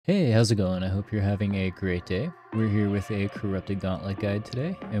Hey, how's it going? I hope you're having a great day. We're here with a Corrupted Gauntlet guide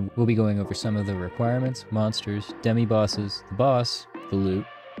today, and we'll be going over some of the requirements, monsters, demi-bosses, the boss, the loot,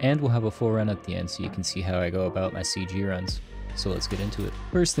 and we'll have a full run at the end so you can see how I go about my CG runs. So let's get into it.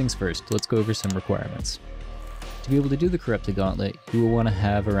 First things first, let's go over some requirements. To be able to do the Corrupted Gauntlet, you will want to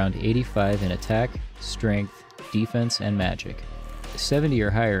have around 85 in attack, strength, defense, and magic. 70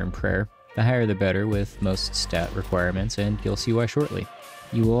 or higher in prayer, the higher the better with most stat requirements, and you'll see why shortly.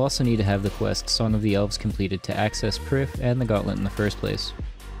 You will also need to have the quest Song of the Elves completed to access Prif and the Gauntlet in the first place.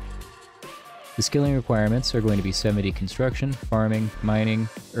 The skilling requirements are going to be 70 construction, farming, mining,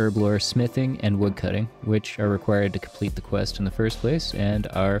 herb lore, smithing, and woodcutting, which are required to complete the quest in the first place and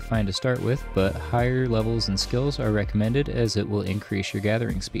are fine to start with, but higher levels and skills are recommended as it will increase your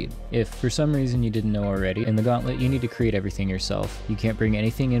gathering speed. If for some reason you didn't know already, in the Gauntlet you need to create everything yourself. You can't bring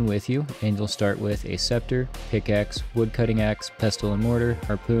anything in with you, and you'll start with a scepter, pickaxe, woodcutting axe, pestle and mortar,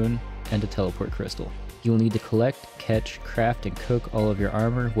 harpoon, and a teleport crystal. You will need to collect, catch, craft, and cook all of your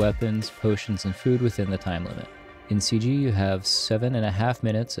armor, weapons, potions, and food within the time limit. In CG, you have 7.5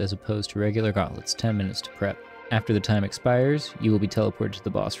 minutes as opposed to regular gauntlets, 10 minutes to prep. After the time expires, you will be teleported to the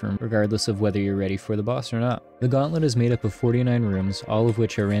boss room, regardless of whether you're ready for the boss or not. The gauntlet is made up of 49 rooms, all of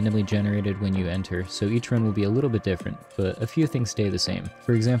which are randomly generated when you enter, so each run will be a little bit different, but a few things stay the same.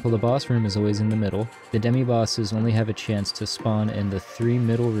 For example, the boss room is always in the middle. The demi-bosses only have a chance to spawn in the 3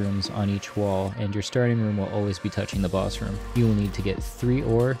 middle rooms on each wall, and your starting room will always be touching the boss room. You will need to get 3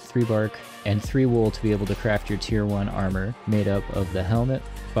 ore, 3 bark, and 3 wool to be able to craft your tier 1 armor, made up of the helmet,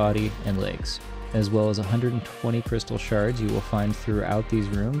 body, and legs, as well as 120 crystal shards you will find throughout these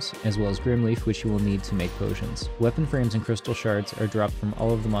rooms, as well as Grimleaf, which you will need to make potions. Weapon frames and crystal shards are dropped from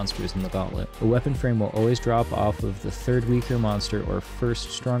all of the monsters in the gauntlet. A weapon frame will always drop off of the 3rd weaker monster or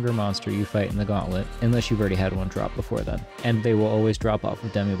 1st stronger monster you fight in the gauntlet, unless you've already had one drop before then, and they will always drop off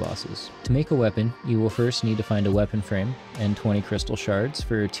of demi-bosses. To make a weapon, you will first need to find a weapon frame and 20 crystal shards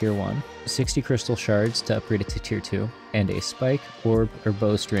for tier 1, 60 crystal shards to upgrade it to tier 2, and a spike, orb, or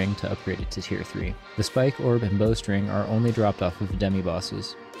bowstring to upgrade it to tier 3. The spike, orb, and bowstring are only dropped off of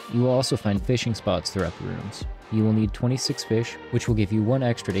demi-bosses. You will also find fishing spots throughout the rooms. You will need 26 fish, which will give you 1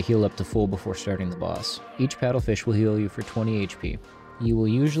 extra to heal up to full before starting the boss. Each paddlefish will heal you for 20 HP. You will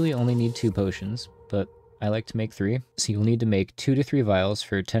usually only need 2 potions, but I like to make 3, so you'll need to make 2 to 3 vials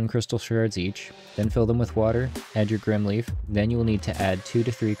for 10 crystal shards each, then fill them with water, add your Grimleaf, then you will need to add 2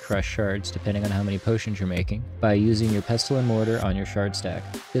 to 3 crushed shards depending on how many potions you're making, by using your pestle and mortar on your shard stack.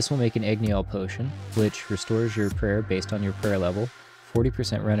 This will make an Ignial potion, which restores your prayer based on your prayer level,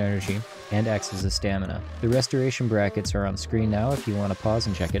 40% run energy, and acts as a stamina. The restoration brackets are on screen now if you want to pause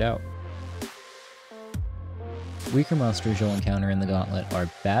and check it out. Weaker monsters you'll encounter in the gauntlet are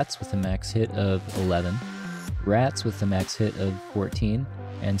bats with a max hit of 11, rats with a max hit of 14,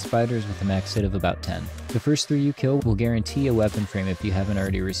 and spiders with a max hit of about 10. The first 3 you kill will guarantee a weapon frame if you haven't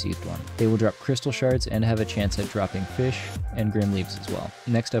already received one. They will drop crystal shards and have a chance at dropping fish and grim leaves as well.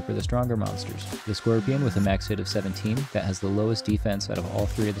 Next up are the stronger monsters. The scorpion with a max hit of 17, that has the lowest defense out of all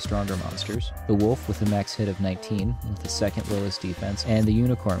 3 of the stronger monsters. The wolf with a max hit of 19, with the 2nd lowest defense. And the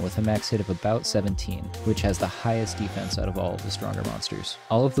unicorn with a max hit of about 17, which has the highest defense out of all of the stronger monsters.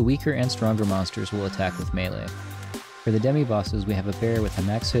 All of the weaker and stronger monsters will attack with melee. For the demi-bosses, we have a bear with a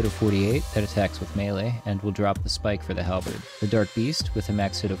max hit of 48 that attacks with melee and will drop the spike for the halberd. The dark beast with a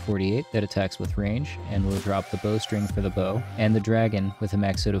max hit of 48 that attacks with range and will drop the bowstring for the bow. And the dragon with a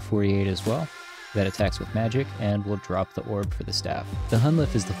max hit of 48 as well, that attacks with magic and will drop the orb for the staff. The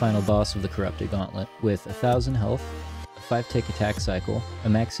Hunllef is the final boss of the Corrupted Gauntlet, with 1000 health, a 5-tick attack cycle, a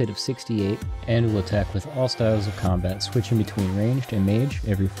max hit of 68, and will attack with all styles of combat, switching between ranged and mage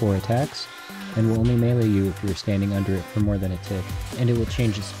every 4 attacks, and will only melee you if you're standing under it for more than a tick, and it will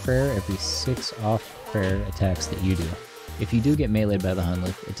change its prayer every 6 off-prayer attacks that you do. If you do get meleeed by the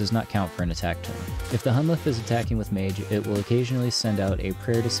Hunllef, it does not count for an attack turn. If the Hunllef is attacking with mage, it will occasionally send out a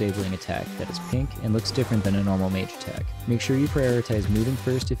prayer disabling attack that is pink and looks different than a normal mage attack. Make sure you prioritize moving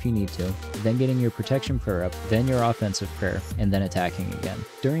first if you need to, then getting your protection prayer up, then your offensive prayer, and then attacking again.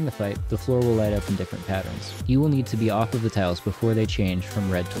 During the fight, the floor will light up in different patterns. You will need to be off of the tiles before they change from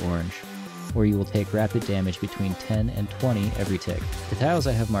red to orange, or you will take rapid damage between 10 and 20 every tick. The tiles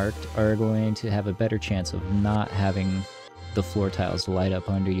I have marked are going to have a better chance of not having the floor tiles light up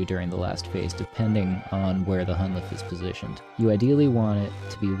under you during the last phase, depending on where the Hunllef is positioned. You ideally want it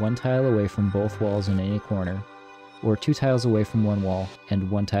to be 1 tile away from both walls in any corner, or 2 tiles away from one wall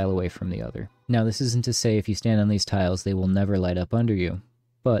and 1 tile away from the other. Now, this isn't to say if you stand on these tiles they will never light up under you,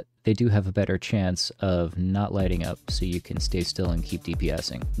 but they do have a better chance of not lighting up, so you can stay still and keep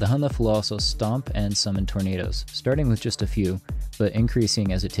DPSing. The Hunllef will also stomp and summon tornadoes, starting with just a few, but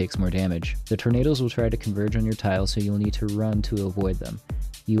increasing as it takes more damage. The tornadoes will try to converge on your tile, so you'll need to run to avoid them.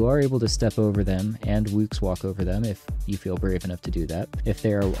 You are able to step over them and wooks walk over them if you feel brave enough to do that, if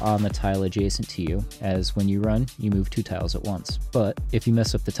they are on the tile adjacent to you, as when you run, you move 2 tiles at once. But if you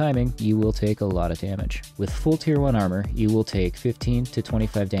mess up the timing, you will take a lot of damage. With full tier 1 armor, you will take 15 to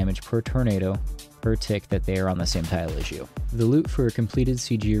 25 damage per tornado per tick that they are on the same tile as you. The loot for a completed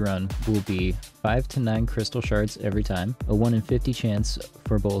CG run will be 5 to 9 crystal shards every time, a 1 in 50 chance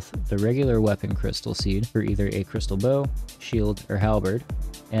for both the regular weapon crystal seed for either a crystal bow, shield, or halberd,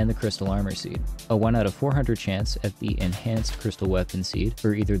 and the crystal armor seed, a 1 out of 400 chance at the enhanced crystal weapon seed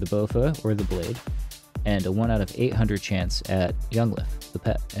for either the bofa or the blade, and a 1 out of 800 chance at Hunllef, the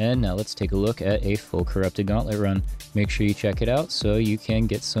pet. And now let's take a look at a full Corrupted Gauntlet run. Make sure you check it out so you can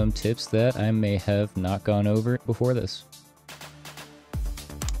get some tips that I may have not gone over before this.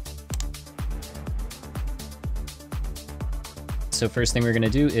 So first thing we're going to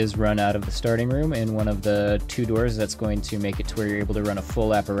do is run out of the starting room in one of the 2 doors that's going to make it to where you're able to run a full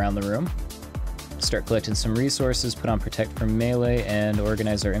lap around the room. Start collecting some resources, put on Protect from Melee, and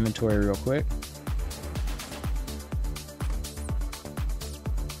organize our inventory real quick.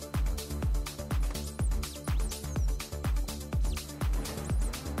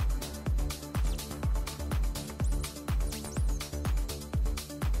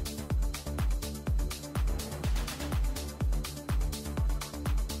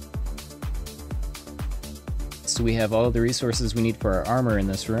 So we have all of the resources we need for our armor in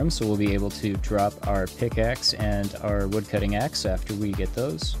this room, so we'll be able to drop our pickaxe and our woodcutting axe after we get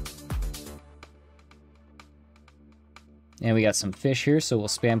those. And we got some fish here, so we'll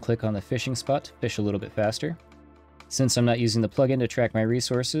spam click on the fishing spot to fish a little bit faster. Since I'm not using the plugin to track my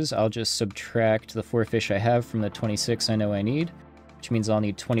resources, I'll just subtract the 4 fish I have from the 26 I know I need, which means I'll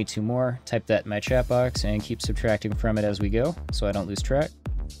need 22 more. Type that in my chat box and keep subtracting from it as we go, so I don't lose track.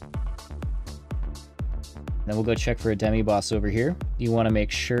 Then we'll go check for a demi-boss over here. You want to make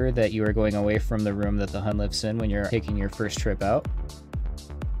sure that you are going away from the room that the Hunllef's in when you're taking your first trip out.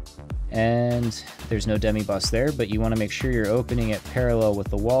 And there's no demi-boss there, but you want to make sure you're opening it parallel with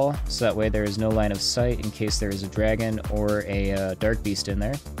the wall, so that way there is no line of sight in case there is a dragon or a dark beast in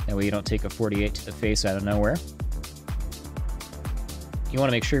there. That way you don't take a 48 to the face out of nowhere. You want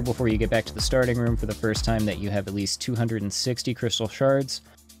to make sure before you get back to the starting room for the first time that you have at least 260 crystal shards,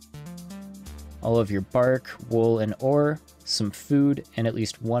 all of your bark, wool, and ore, some food, and at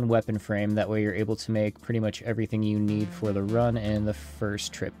least 1 weapon frame. That way you're able to make pretty much everything you need for the run and the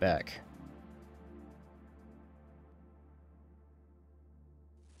first trip back.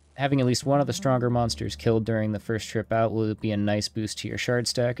 Having at least one of the stronger monsters killed during the first trip out will be a nice boost to your shard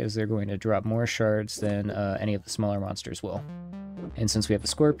stack, as they're going to drop more shards than any of the smaller monsters will. And since we have a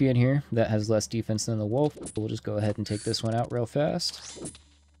scorpion here that has less defense than the wolf, we'll just go ahead and take this one out real fast.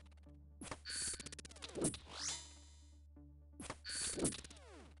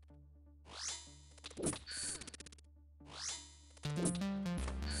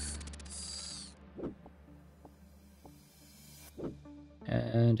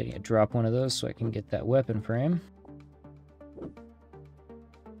 And I need to drop one of those so I can get that weapon frame.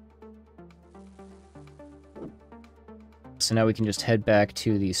 So now we can just head back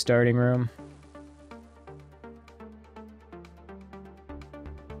to the starting room.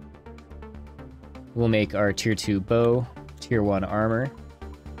 We'll make our tier 2 bow, tier 1 armor,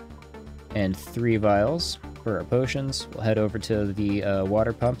 and 3 vials for our potions. We'll head over to the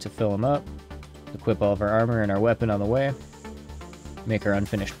water pump to fill them up, equip all of our armor and our weapon on the way, make our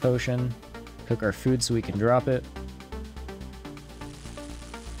unfinished potion, cook our food so we can drop it.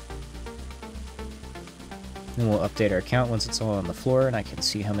 Then we'll update our count once it's all on the floor and I can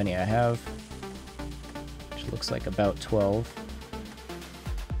see how many I have, which looks like about 12.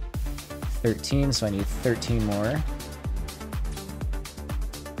 13, so I need 13 more.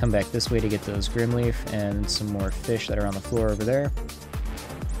 Come back this way to get those Grimleaf and some more fish that are on the floor over there.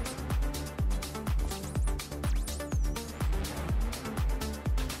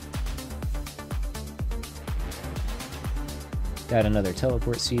 Got another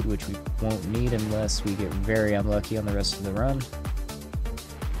teleport seed, which we won't need unless we get very unlucky on the rest of the run.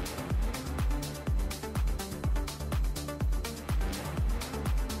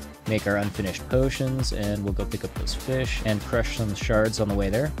 Make our unfinished potions, and we'll go pick up those fish and crush some shards on the way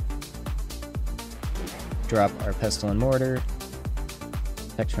there. Drop our pestle and mortar.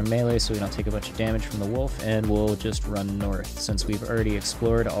 Protect from melee so we don't take a bunch of damage from the wolf, and we'll just run north since we've already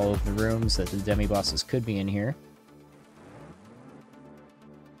explored all of the rooms that the demi-bosses could be in here.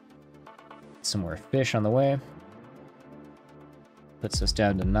 Some more fish on the way. Puts us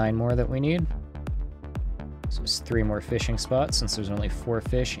down to 9 more that we need. So it's 3 more fishing spots since there's only 4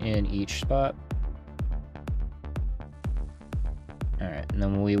 fish in each spot. Alright, and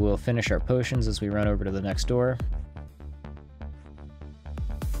then we will finish our potions as we run over to the next door.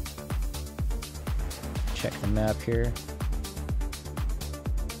 Check the map here.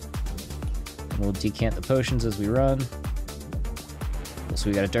 And we'll decant the potions as we run. So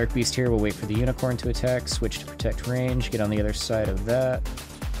we got a Dark Beast here, we'll wait for the Unicorn to attack, switch to Protect Range, get on the other side of that.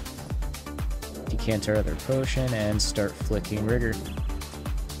 Decant our other potion, and start flicking Rigor.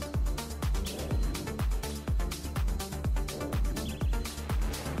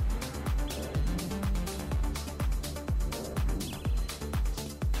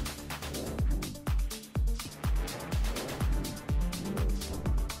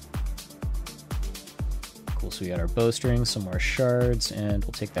 Cool, so we got our bowstring, some more shards, and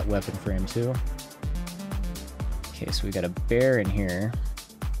we'll take that weapon frame too. Okay, so we got a bear in here.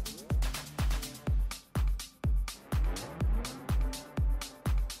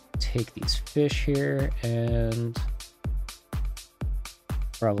 Take these fish here and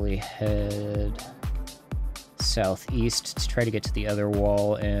probably head southeast to try to get to the other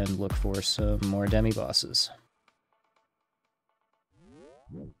wall and look for some more demi-bosses.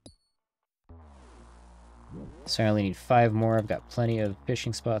 So I only need 5 more. I've got plenty of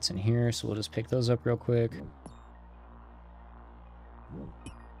fishing spots in here, so we'll just pick those up real quick.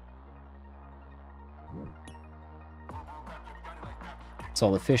 That's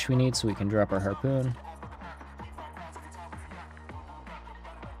all the fish we need, so we can drop our harpoon.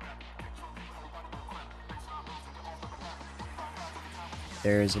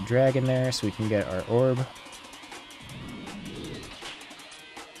 There's a dragon there, so we can get our orb.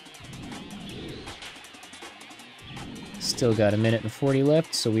 Still got 1 minute and 40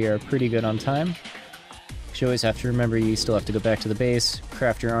 left, so we are pretty good on time. You always have to remember you still have to go back to the base,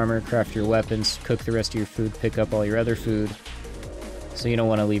 craft your armor, craft your weapons, cook the rest of your food, pick up all your other food. So you don't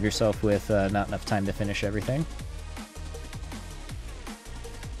want to leave yourself with not enough time to finish everything.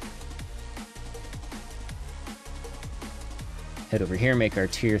 Head over here, make our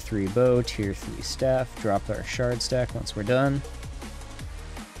tier 3 bow, tier 3 staff, drop our shard stack once we're done.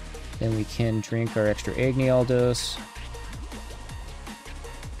 Then we can drink our extra Agnial dose,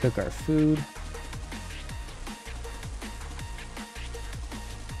 cook our food.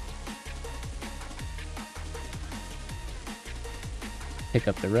 Pick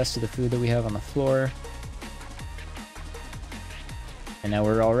up the rest of the food that we have on the floor. And now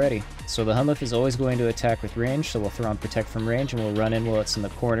we're all ready. So the Hunllef is always going to attack with range, so we'll throw on Protect from range and we'll run in while it's in the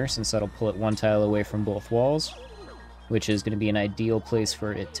corner, since that'll pull it 1 tile away from both walls, which is going to be an ideal place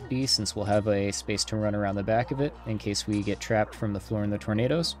for it to be, since we'll have a space to run around the back of it in case we get trapped from the floor in the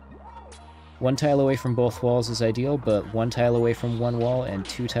tornadoes. 1 tile away from both walls is ideal, but 1 tile away from one wall and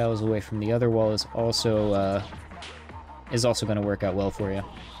 2 tiles away from the other wall is also going to work out well for you.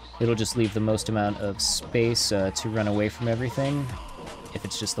 It'll just leave the most amount of space to run away from everything if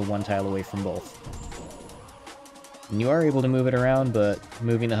it's just the 1 tile away from both. And you are able to move it around, but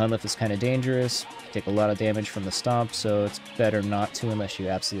moving the Hunllef is kind of dangerous. You take a lot of damage from the stomp, so it's better not to unless you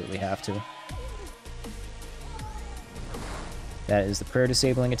absolutely have to. That is the prayer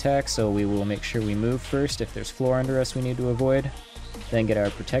disabling attack, so we will make sure we move first. If there's floor under us we need to avoid. Then get our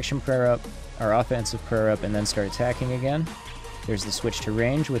protection prayer up, our offensive prayer up, and then start attacking again. There's the switch to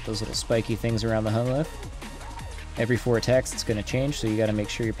range with those little spiky things around the Hunllef. Every 4 attacks it's going to change, so you got to make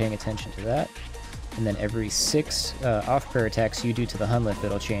sure you're paying attention to that. And then every 6 off-prayer attacks you do to the Hunllef,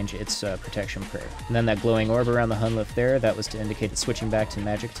 it'll change its protection prayer. And then that glowing orb around the Hunllef there, that was to indicate it's switching back to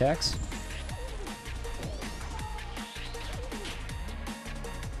magic attacks.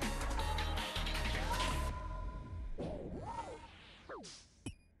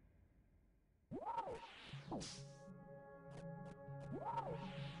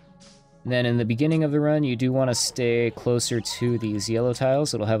 Then in the beginning of the run, you do want to stay closer to these yellow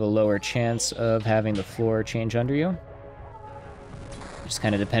tiles. It'll have a lower chance of having the floor change under you. Just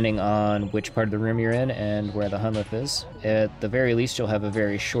kind of depending on which part of the room you're in and where the Hunllef is. At the very least, you'll have a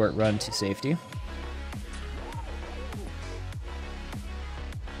very short run to safety.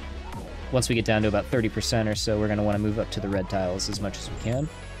 Once we get down to about 30% or so, we're going to want to move up to the red tiles as much as we can.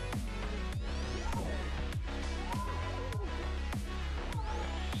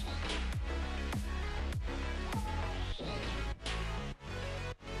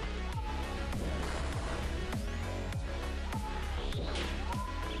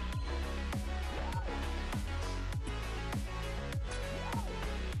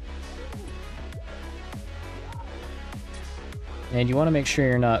 And you want to make sure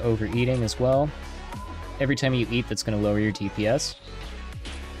you're not overeating as well. Every time you eat, that's going to lower your DPS.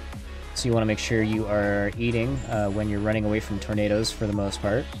 So you want to make sure you are eating when you're running away from tornadoes for the most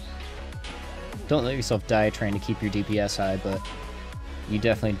part. Don't let yourself die trying to keep your DPS high, but you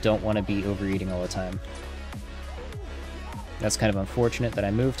definitely don't want to be overeating all the time. That's kind of unfortunate that I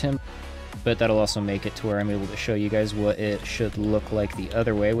moved him, but that'll also make it to where I'm able to show you guys what it should look like the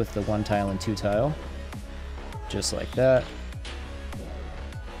other way with the 1 tile and 2 tile. Just like that.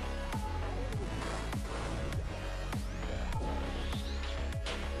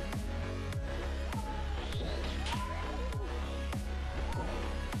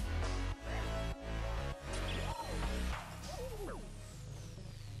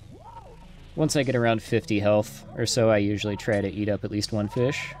 Once I get around 50 health or so, I usually try to eat up at least 1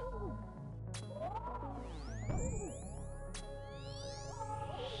 fish.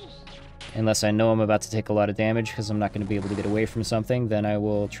 Unless I know I'm about to take a lot of damage because I'm not going to be able to get away from something, then I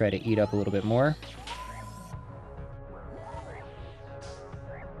will try to eat up a little bit more.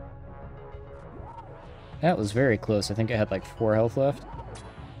 That was very close. I think I had like 4 health left.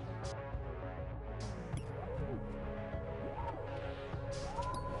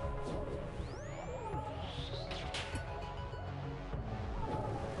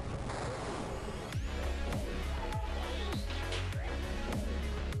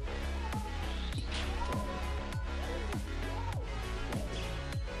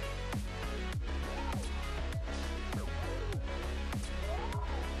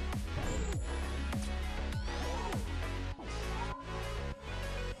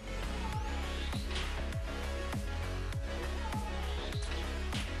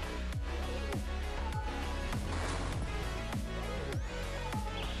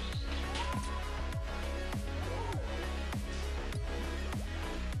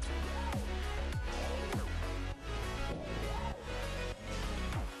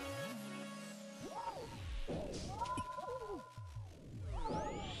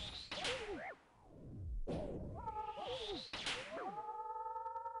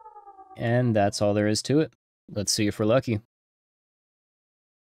 And that's all there is to it. Let's see if we're lucky.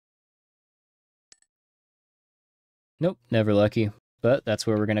 Nope, never lucky. But that's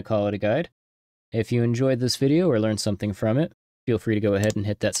where we're going to call it a guide. If you enjoyed this video or learned something from it, feel free to go ahead and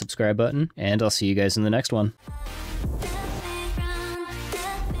hit that subscribe button, and I'll see you guys in the next one.